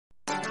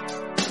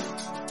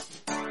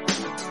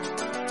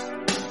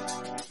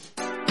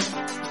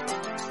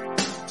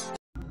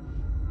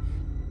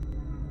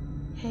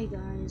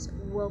guys,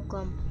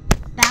 welcome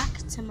back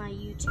to my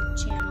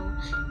YouTube channel.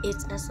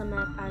 It's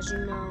SMF, as you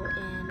know,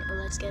 and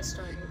let's get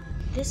started.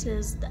 This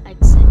is the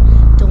exit.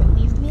 Don't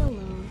leave me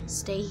alone.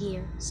 Stay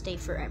here, stay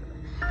forever.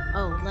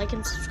 Oh, like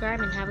and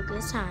subscribe and have a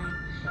good time.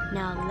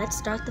 Now let's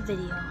start the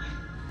video.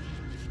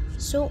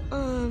 So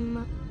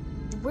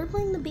we're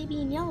playing the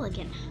baby in yellow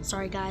again.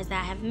 Sorry guys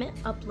that I haven't been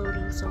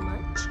uploading so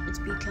much. It's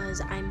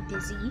because I'm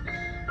busy.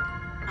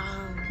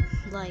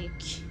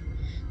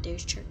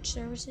 There's church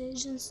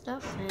services and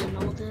stuff and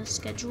all the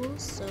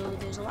schedules, so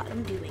there's a lot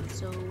I'm doing,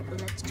 so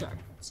let's start.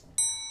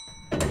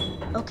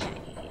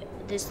 Okay,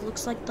 this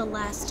looks like the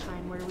last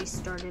time where we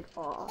started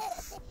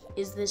off.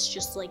 Is this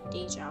just like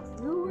deja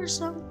vu or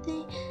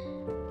something?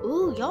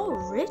 Ooh, y'all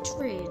rich.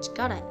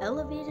 Got an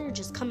elevator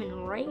just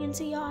coming right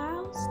into your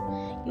house?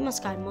 You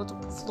must got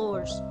multiple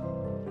floors,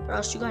 or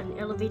else you got an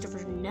elevator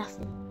for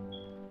nothing.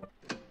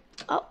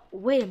 Oh,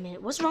 wait a minute.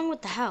 What's wrong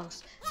with the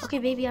house? Okay,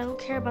 baby, I don't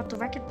care about the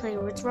record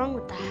player. What's wrong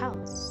with the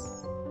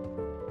house?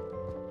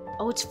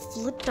 Oh, it's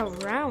flipped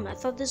around. I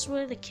thought this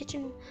was the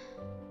kitchen.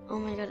 Oh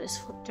my god, it's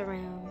flipped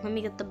around. Let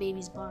me get the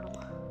baby's bottle.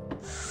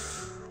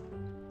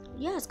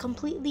 Yeah, it's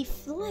completely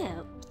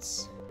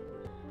flipped.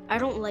 I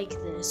don't like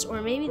this.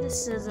 Or maybe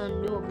this is a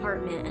new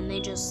apartment and they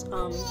just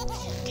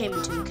came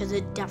into it, because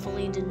it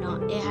definitely did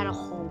not. It had a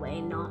hallway,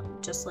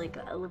 not just like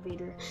an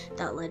elevator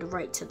that led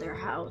right to their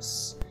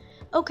house.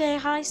 Okay,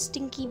 hi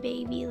stinky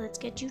baby, let's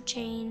get you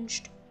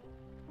changed.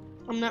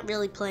 I'm not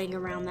really playing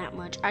around that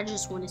much. I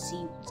just want to see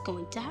what's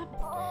going to happen.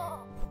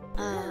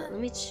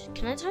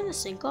 Can I turn the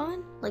sink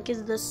on? Like,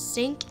 is the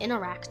sink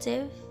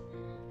interactive?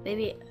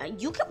 Baby,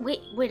 you can,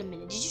 wait a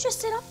minute, did you just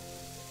sit up?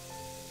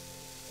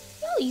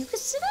 Yo, you can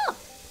sit up.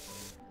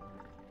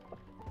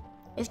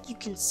 If you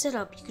can sit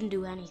up, you can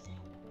do anything.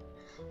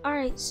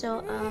 Alright,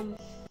 so,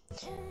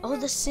 oh,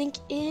 the sink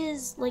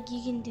is, like,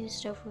 you can do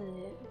stuff with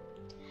it.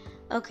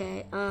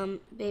 Okay,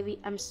 baby,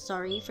 I'm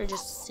sorry for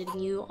just sitting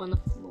you on the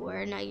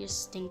floor. Now your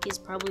stink is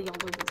probably all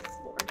over the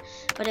floor.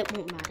 But it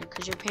won't matter,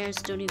 because your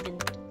parents don't even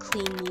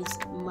clean these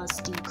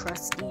musty,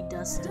 crusty,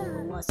 dusty,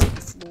 lusty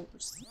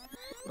floors.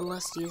 Well,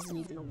 lusty isn't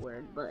even a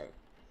word, but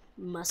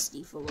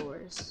musty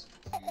floors.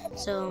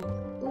 So,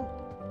 ooh.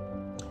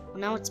 Well,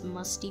 now it's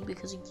musty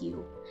because of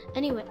you.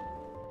 Anyway,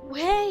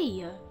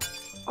 hey!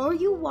 Are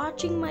you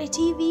watching my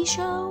TV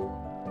show?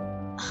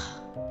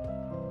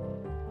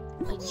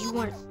 You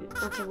weren't.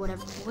 Okay,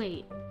 whatever.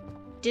 Wait.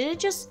 Did it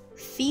just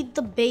feed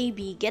the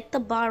baby? Get the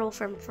bottle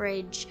from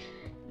fridge.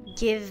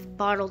 Give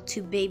bottle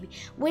to baby.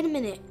 Wait a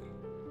minute.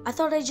 I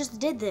thought I just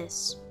did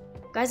this.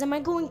 Guys, am I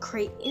going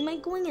crazy? Am I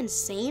going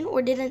insane?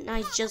 Or didn't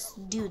I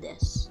just do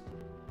this?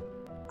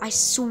 I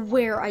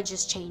swear I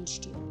just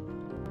changed you.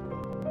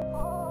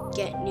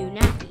 Get new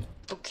nappy.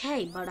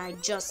 Okay, but I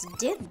just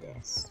did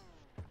this.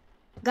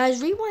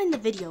 Guys, rewind the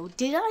video.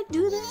 Did I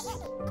do this?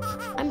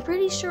 I'm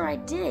pretty sure I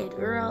did.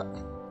 Or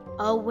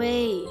oh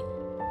wait,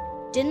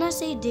 didn't I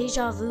say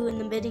deja vu in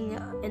the beginning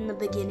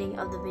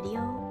of the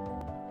video?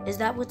 Is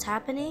that what's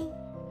happening?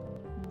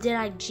 Did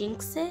I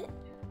jinx it?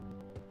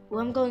 Well,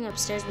 I'm going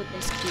upstairs with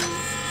this key.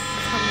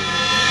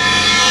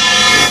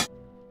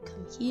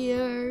 Come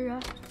here.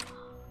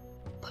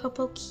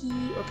 Purple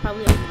key, or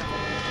probably a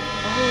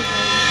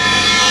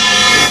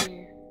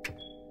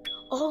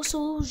oh,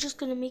 so it was just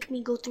gonna make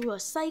me go through a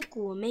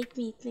cycle and make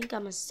me think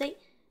I'm a saint.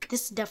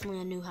 This is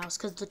definitely a new house,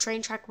 because the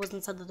train track was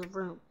inside of the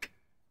room.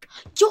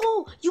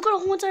 Yo, you got a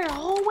whole entire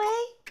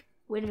hallway?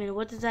 Wait a minute,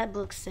 what does that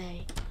book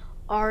say?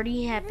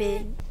 Already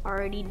happened,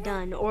 already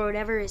done, or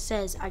whatever it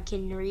says. I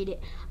can read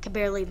it. I can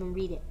barely even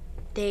read it.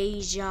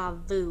 Deja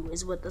vu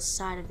is what the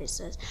side of it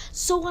says.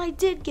 So I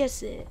did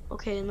guess it.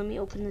 Okay, let me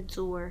open the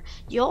door.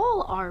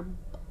 Y'all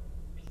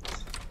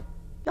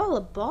a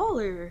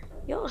baller.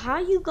 Yo, how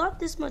you got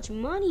this much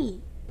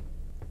money?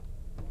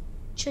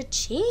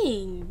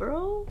 Cha-ching,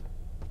 bro.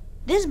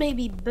 This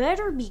baby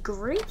better be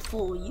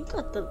grateful. You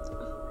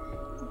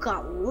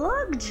got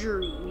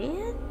luxury,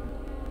 man.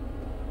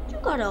 You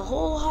got a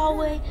whole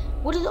hallway.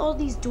 What did all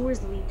these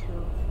doors lead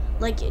to?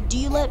 Like, oh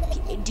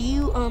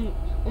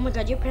my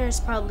god, your parents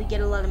probably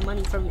get a lot of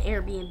money from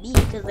Airbnb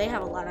because they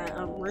have a lot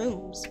of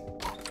rooms.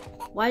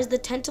 Why is the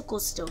tentacle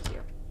still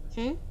here?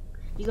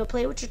 You go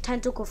play with your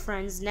tentacle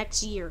friends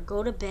next year.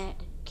 Go to bed,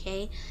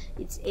 okay?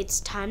 It's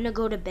time to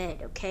go to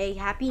bed, okay?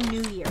 Happy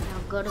New Year. Now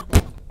go to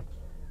bed.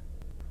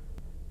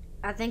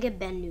 I think it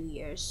been New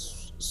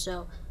Year's,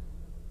 so.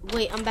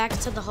 Wait, I'm back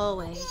to the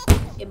hallway.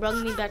 It brought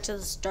me back to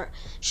the start.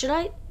 Should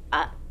I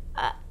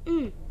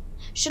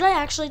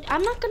actually?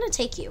 I'm not gonna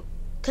take you,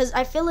 because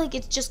I feel like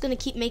it's just gonna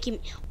keep making me.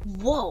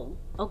 Whoa.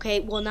 Okay,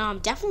 well now I'm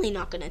definitely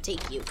not gonna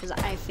take you, because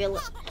I feel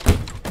like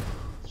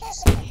you're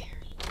scary.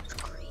 It's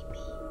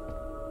creepy.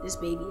 This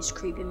baby is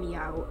creeping me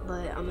out,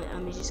 but I'm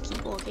gonna just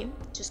keep walking.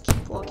 Just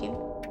keep walking.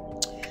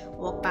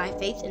 Walk by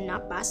faith and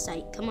not by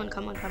sight. Come on.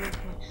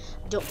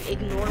 Don't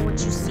ignore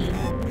what you see.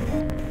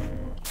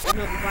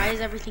 No, why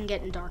is everything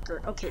getting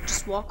darker? Okay,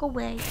 just walk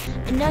away.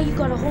 And now you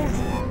got a whole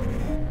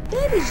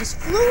baby just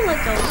flew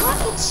like a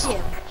rocket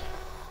ship.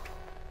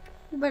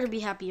 You better be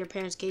happy your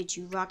parents gave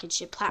you rocket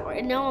ship platform.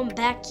 And now I'm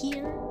back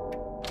here.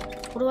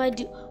 What do I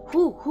do?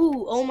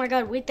 Who? Oh my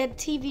god, wait, that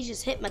TV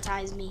just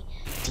hypnotized me.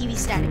 TV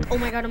static. Oh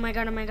my god, oh my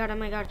god, oh my god, oh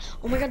my god.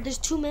 Oh my god, there's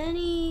too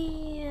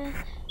many.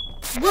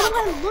 Where do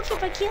I look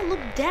if I can't look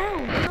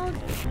down?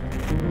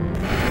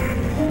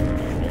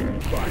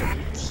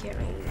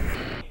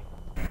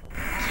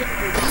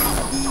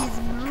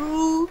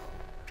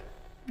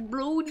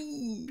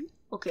 Brody.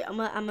 Okay, I'm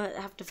gonna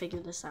have to figure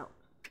this out.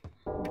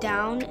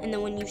 Down, and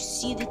then when you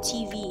see the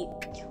TV,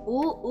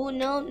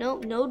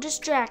 no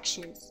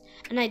distractions.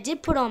 And I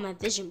did put on my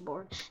vision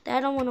board that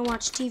I don't want to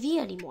watch TV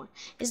anymore.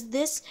 Is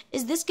this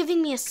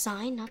giving me a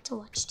sign not to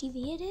watch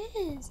TV? It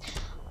is.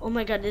 Oh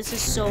my god, this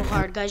is so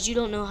hard, guys. You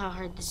don't know how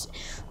hard this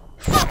is.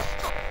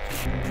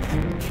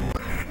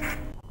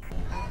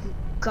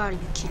 God, are you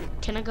kidding?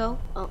 Can I go?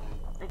 Oh,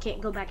 I can't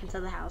go back into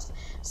the house.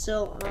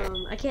 So,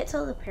 I can't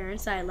tell the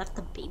parents that I left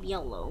the baby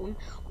alone.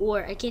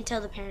 Or I can't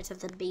tell the parents that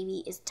the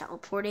baby is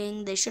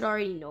teleporting. They should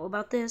already know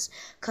about this.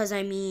 Because,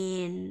 I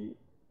mean...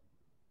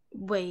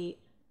 Wait.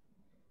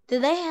 Do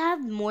they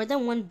have more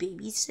than one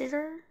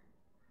babysitter?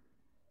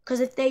 Because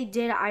if they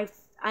did,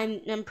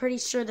 I'm pretty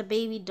sure the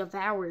baby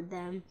devoured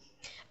them.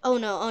 Oh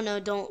no,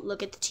 don't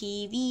look at the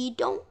TV.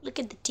 Don't look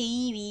at the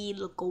TV.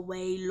 Look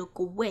away, look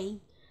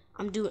away.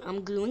 I'm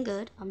doing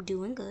good. I'm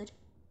doing good.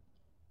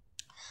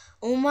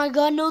 Oh my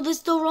god, no, that's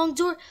the wrong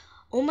door.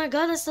 Oh my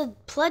god, that's the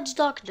pledge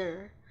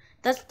doctor.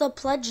 That's the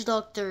pledge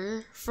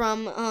doctor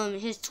from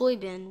his toy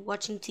bin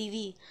watching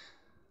TV.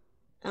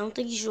 I don't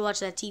think you should watch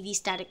that TV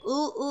static.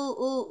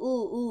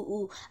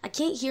 Ooh. I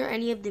can't hear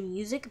any of the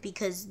music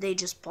because they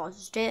just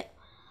paused it.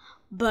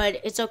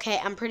 But it's okay.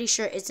 I'm pretty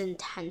sure it's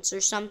intense or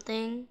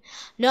something.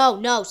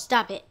 No,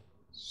 stop it.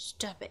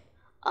 Stop it.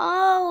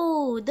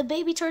 Oh, the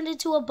baby turned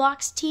into a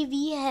box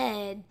TV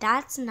head.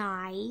 That's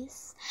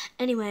nice.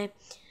 Anyway,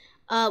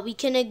 we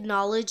can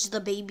acknowledge the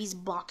baby's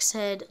box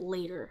head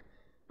later.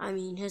 I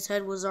mean, his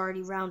head was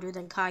already rounder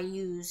than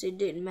Caillou's. It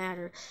didn't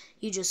matter.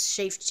 He just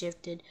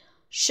shape-shifted.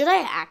 Should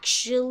I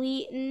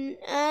actually?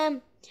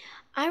 I'd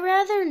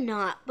rather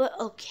not, but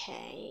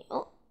okay.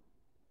 Oh.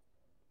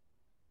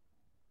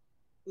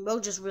 Bo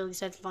just really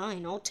said,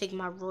 fine, I'll take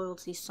my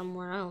royalties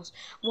somewhere else.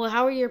 Well,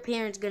 how are your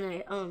parents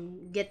gonna,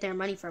 get their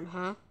money from,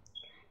 huh?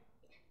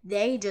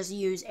 They just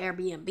use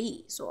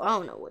Airbnb, so I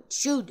don't know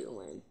what you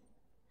doing.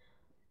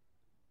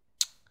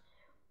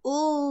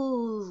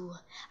 Ooh,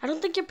 I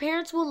don't think your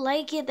parents will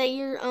like it that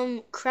you're,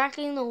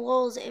 cracking the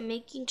walls and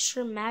making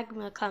sure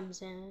magma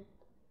comes in.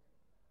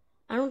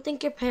 I don't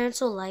think your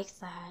parents will like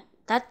that.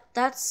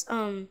 That's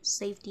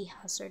safety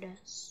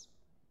hazardous.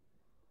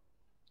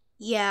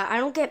 Yeah, I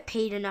don't get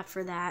paid enough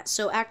for that.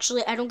 So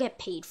actually, I don't get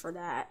paid for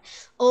that.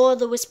 Oh,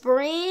 the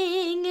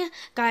whispering.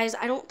 Guys,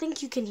 I don't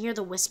think you can hear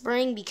the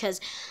whispering because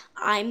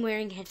I'm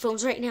wearing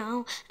headphones right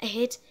now. I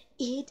hate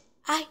it.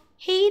 I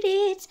hate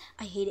it.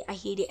 I hate it. I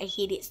hate it. I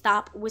hate it.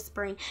 Stop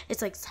whispering.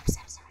 It's like, stop.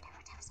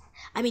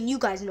 I mean, you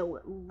guys know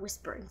what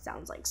whispering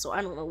sounds like, so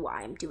I don't know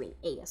why I'm doing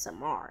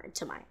ASMR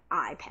to my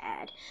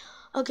iPad.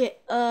 Okay,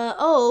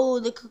 oh,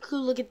 the cuckoo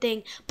looking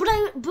thing. But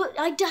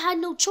I had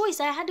no choice.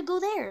 I had to go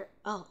there.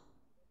 Oh.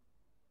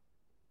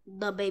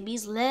 The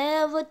baby's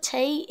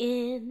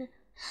levitating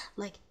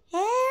like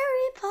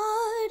Harry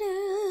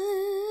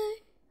Potter.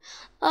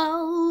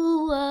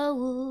 Oh.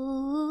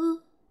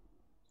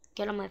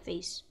 Get on my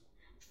face.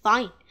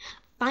 Fine,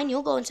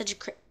 you'll go in such a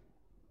crib.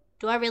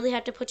 Do I really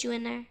have to put you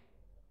in there?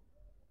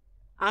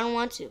 I don't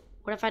want to.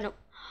 What if I don't?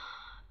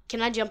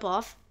 Can I jump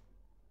off?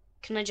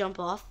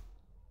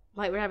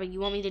 White Rabbit, you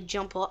want me to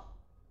jump off?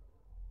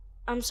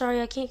 I'm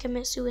sorry, I can't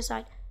commit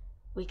suicide.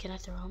 Wait, can I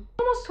throw him?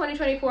 Almost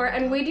 2024,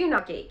 and we do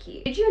not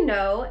gatekeep. Did you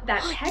know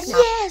that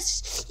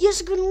Yes, we're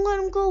gonna let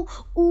him go.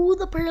 Ooh,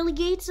 the pearly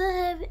gates of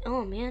heaven.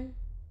 Oh man,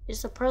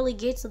 it's the pearly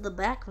gates of the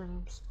back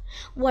rooms.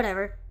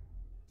 Whatever.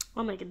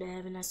 I'll make it to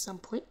heaven at some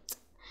point.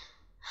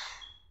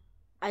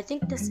 I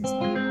think this is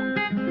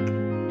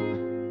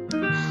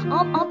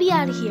I'll be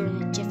out of here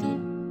in a jiffy.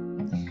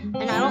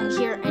 And I don't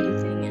hear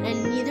anything,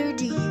 and neither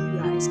do you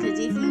guys, because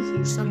if you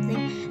hear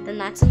something, then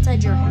that's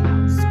inside your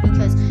house,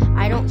 because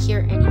I don't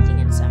hear anything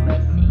inside my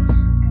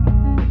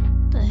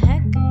thing. The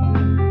heck?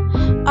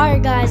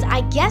 Alright guys,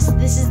 I guess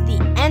this is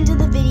the end of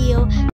the video.